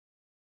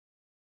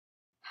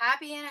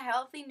Happy and a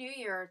healthy new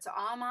year to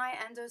all my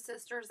endo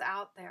sisters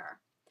out there.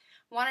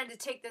 Wanted to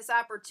take this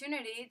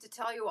opportunity to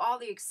tell you all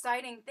the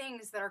exciting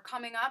things that are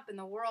coming up in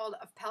the world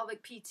of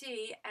pelvic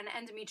PT and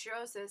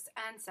endometriosis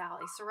and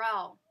Sallie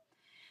Sarrel.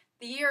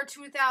 The year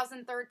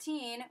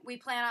 2013, we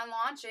plan on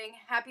launching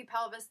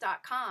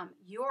happypelvis.com,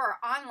 your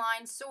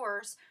online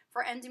source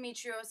for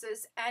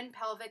endometriosis and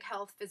pelvic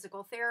health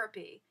physical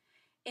therapy.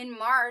 In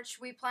March,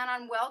 we plan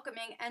on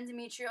welcoming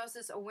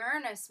Endometriosis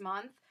Awareness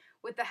Month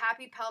with the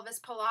Happy Pelvis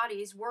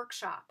Pilates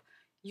workshop,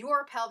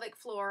 Your Pelvic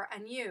Floor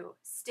and You.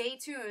 Stay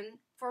tuned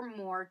for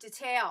more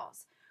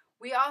details.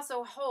 We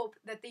also hope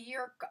that the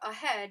year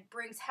ahead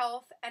brings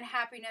health and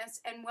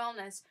happiness and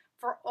wellness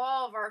for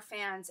all of our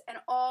fans and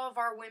all of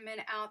our women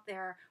out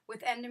there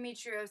with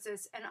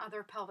endometriosis and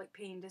other pelvic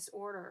pain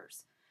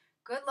disorders.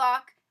 Good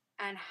luck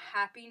and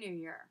Happy New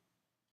Year.